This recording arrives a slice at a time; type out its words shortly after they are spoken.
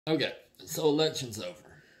Okay, so election's over.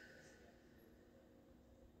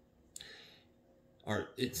 Or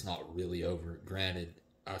it's not really over. Granted,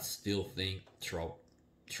 I still think Trump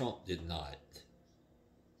did not.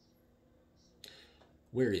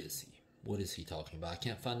 Where is he? What is he talking about? I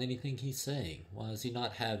can't find anything he's saying. Why is he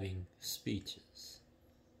not having speeches?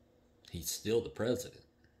 He's still the president.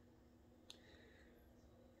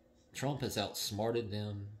 Trump has outsmarted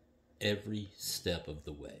them every step of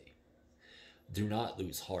the way. Do not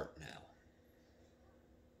lose heart now.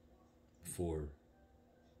 For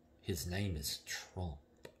his name is Trump.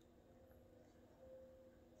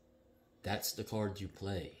 That's the card you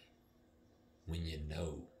play when you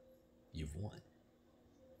know you've won.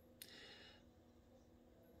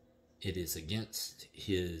 It is against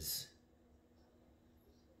his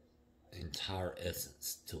entire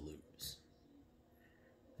essence to lose.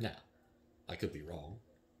 Now, I could be wrong,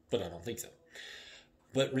 but I don't think so.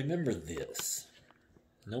 But remember this,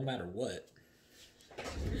 no matter what,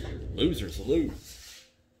 losers lose.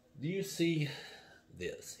 Do you see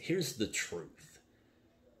this? Here's the truth.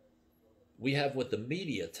 We have what the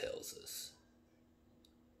media tells us.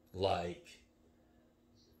 Like,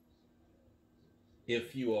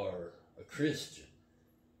 if you are a Christian,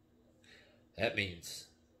 that means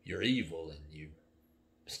you're evil and you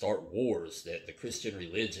start wars that the Christian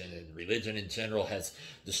religion and religion in general has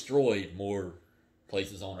destroyed more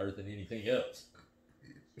places on earth than anything else.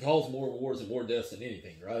 It caused more wars and more deaths than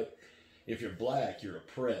anything, right? If you're black, you're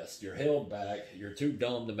oppressed, you're held back, you're too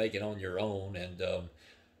dumb to make it on your own, and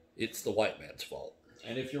it's the white man's fault.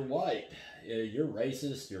 And if you're white, you're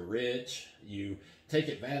racist, you're rich, you take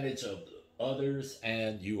advantage of others,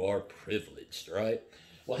 and you are privileged, right?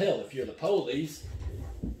 Well, hell, if you're the police,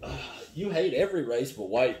 you hate every race but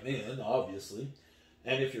white men, obviously.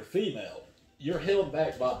 And if you're female, you're held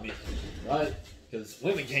back by men, right? Because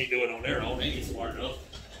women can't do it on their own. They ain't smart enough.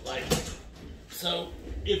 Like, so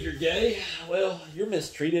if you're gay, well, you're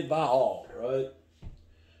mistreated by all, right?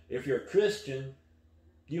 If you're a Christian,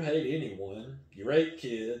 you hate anyone. You rape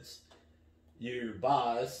kids. You're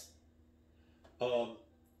biased.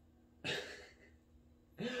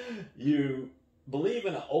 You believe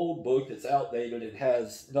in an old book that's outdated and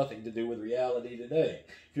has nothing to do with reality today.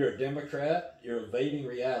 If you're a Democrat, you're evading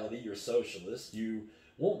reality, you're a socialist, you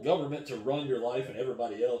want government to run your life and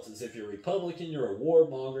everybody else's. If you're a Republican, you're a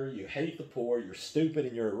warmonger, you hate the poor, you're stupid,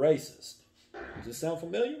 and you're a racist. Does this sound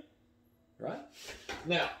familiar? Right?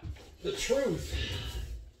 Now, the truth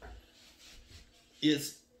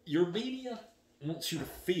is your media wants you to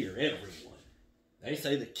fear everyone. They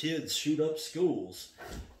say the kids shoot up schools.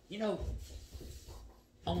 You know,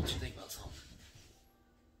 I want you to think about something.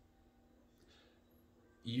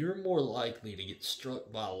 You're more likely to get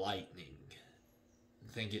struck by lightning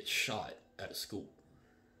than get shot at a school.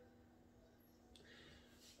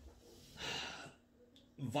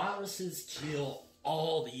 Viruses kill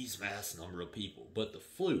all these mass number of people, but the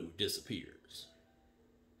flu disappears.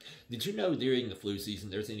 Did you know during the flu season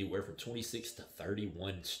there's anywhere from 26 to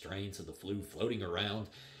 31 strains of the flu floating around?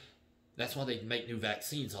 That's why they make new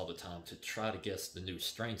vaccines all the time, to try to guess the new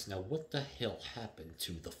strains. Now, what the hell happened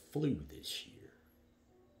to the flu this year?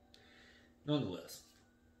 Nonetheless,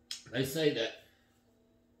 they say that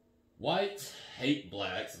whites hate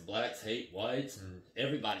blacks and blacks hate whites and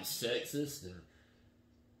everybody's sexist and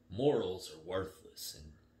morals are worthless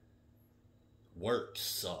and work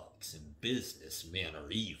sucks and businessmen are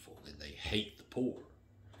evil and they hate the poor.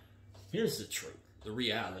 Here's the truth, the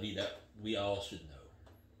reality that we all should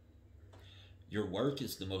know. Your work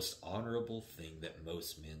is the most honorable thing that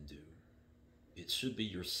most men do. It should be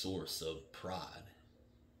your source of pride.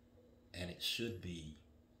 And it should be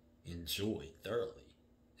enjoyed thoroughly.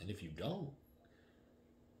 And if you don't,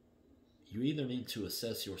 you either need to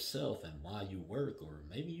assess yourself and why you work, or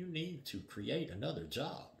maybe you need to create another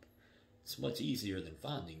job. It's much easier than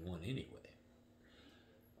finding one anyway.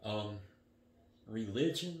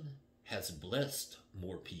 Religion has blessed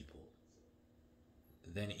more people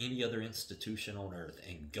than any other institution on earth,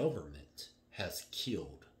 and government has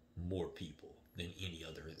killed more people than any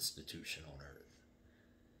other institution on earth.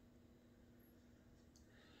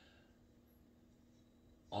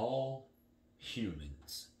 All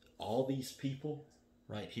humans, all these people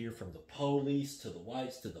right here, from the police to the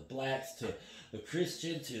whites to the blacks to the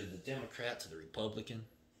Christian to the Democrat to the Republican,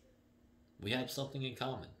 we have something in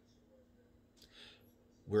common.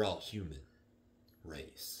 We're all human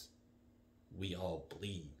race. We all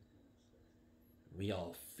bleed. We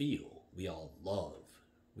all feel. We all love.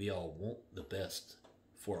 We all want the best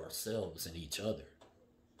for ourselves and each other.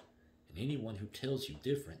 And anyone who tells you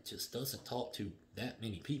different just doesn't talk to that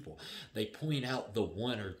many people. They point out the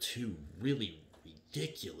one or two really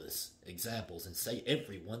ridiculous examples and say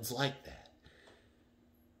everyone's like that.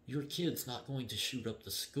 Your kid's not going to shoot up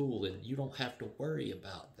the school, and you don't have to worry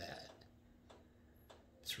about that.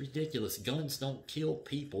 It's ridiculous. Guns don't kill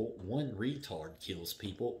people. One retard kills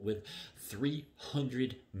people with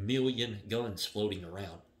 300 million guns floating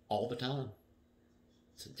around all the time.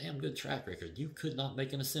 It's a damn good track record. You could not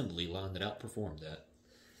make an assembly line that outperformed that.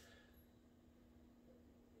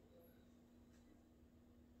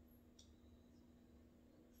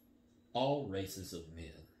 All races of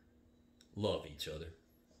men love each other.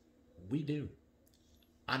 We do.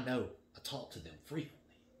 I know. I talk to them frequently.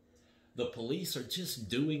 The police are just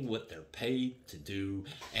doing what they're paid to do,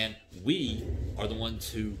 and we are the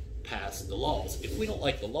ones who pass the laws. If we don't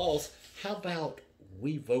like the laws, how about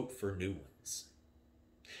we vote for new ones?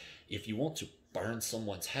 If you want to burn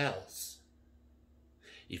someone's house,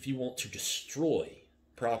 if you want to destroy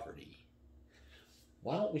property,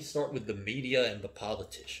 why don't we start with the media and the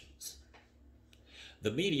politicians?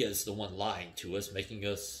 The media is the one lying to us, making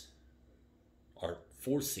us, or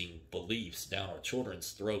forcing beliefs down our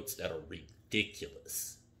children's throats that are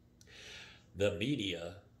ridiculous. The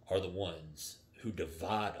media are the ones who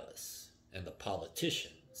divide us, and the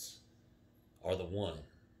politicians are the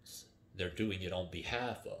ones they're doing it on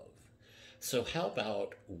behalf of. So how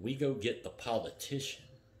about we go get the politician,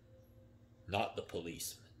 not the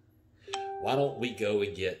policeman? Why don't we go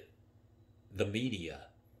and get the media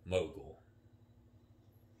mogul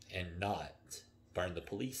and not burn the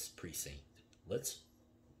police precinct? Let's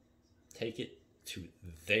take it to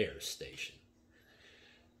their station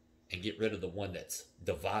and get rid of the one that's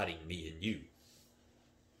dividing me and you.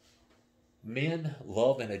 Men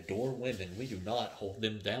love and adore women. We do not hold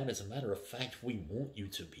them down. As a matter of fact, we want you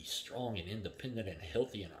to be strong and independent and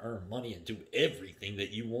healthy and earn money and do everything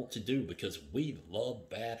that you want to do, because we love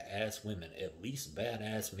badass women. At least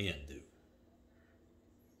badass men do.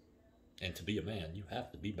 And to be a man, you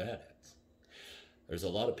have to be badass. There's a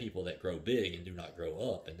lot of people that grow big and do not grow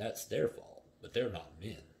up, and that's their fault, but they're not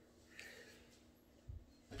men.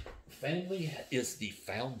 Family is the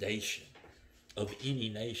foundation of any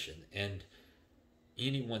nation, and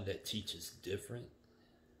anyone that teaches different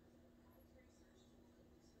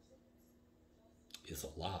is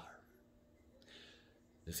a liar.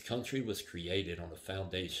 This country was created on a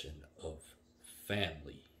foundation of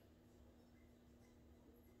family,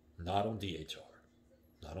 not on DHR.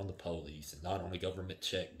 Not on the police, and not on a government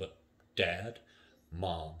check, but dad,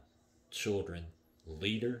 mom, children,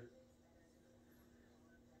 leader,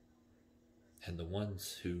 and the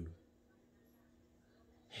ones who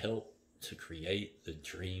help to create the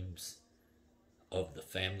dreams of the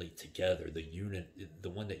family together, the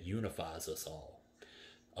one that unifies us all.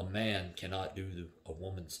 A man cannot do a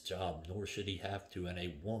woman's job, nor should he have to, and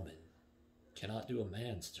a woman cannot do a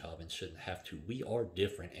man's job and shouldn't have to. We are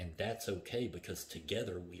different, and that's okay, because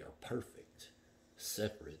together we are perfect.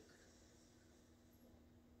 Separate,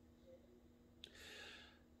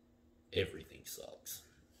 everything sucks.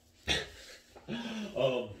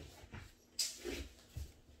 No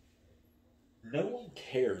one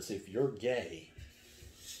cares if you're gay.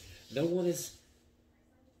 No one is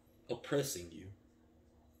oppressing you,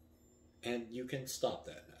 and you can stop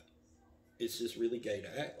that now. It's just really gay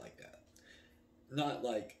to act like that. Not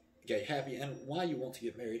like gay happy. And why you want to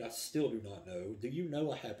get married, I still do not know. Do you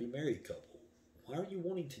know a happy married couple? Why are you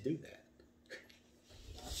wanting to do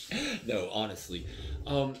that? No, honestly.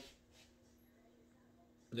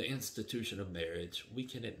 The institution of marriage, we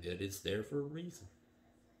can admit, is there for a reason.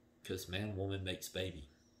 Because man, woman makes baby.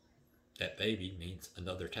 That baby means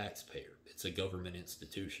another taxpayer. It's a government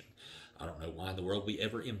institution. I don't know why in the world we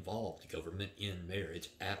ever involved government in marriage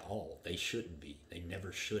at all. They shouldn't be. They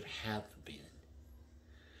never should have been.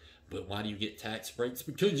 But why do you get tax breaks?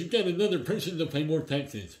 Because you got another person to pay more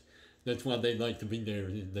taxes. That's why they like to be there.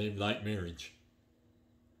 They like marriage.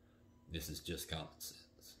 This is just common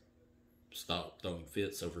sense. Stop throwing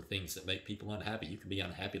fits over things that make people unhappy. You can be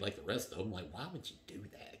unhappy like the rest of them. Like, why would you do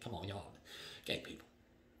that? Come on, y'all. Gay people.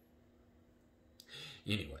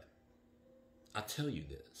 Anyway, I tell you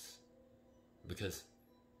this because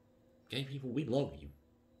gay people, we love you.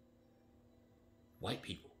 White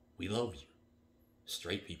people, we love you.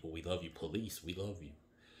 Straight people, we love you. Police, we love you.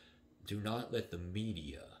 Do not let the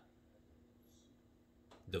media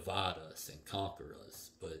divide us and conquer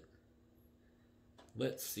us, but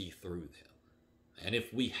let's see through them. And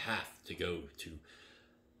if we have to go to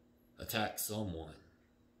attack someone,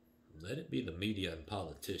 let it be the media and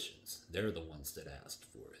politicians. They're the ones that asked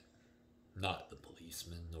for it, not the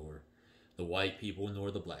policemen, nor the white people, nor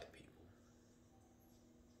the black people.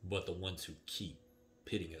 But the ones who keep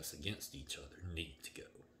pitting us against each other need to go.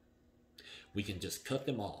 we can just cut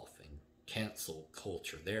them off and cancel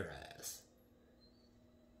culture their ass.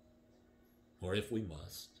 Or if we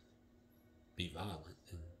must be violent,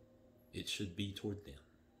 then it should be toward them.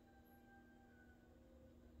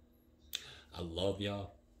 I love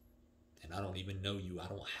y'all, and I don't even know you. I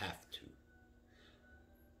don't have to.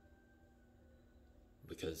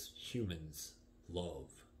 Because humans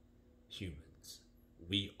love humans.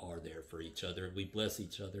 We are there for each other, and we bless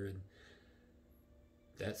each other, and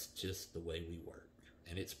that's just the way we work.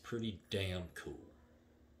 And it's pretty damn cool.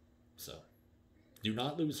 So, do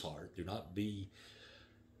not lose heart. Do not be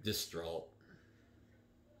distraught.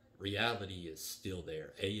 Reality is still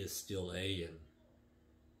there. A is still A, and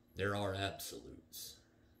there are absolutes.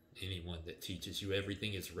 Anyone that teaches you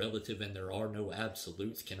everything is relative and there are no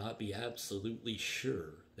absolutes cannot be absolutely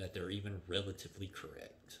sure that they're even relatively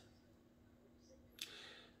correct.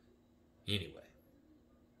 Anyway,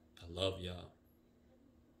 I love y'all.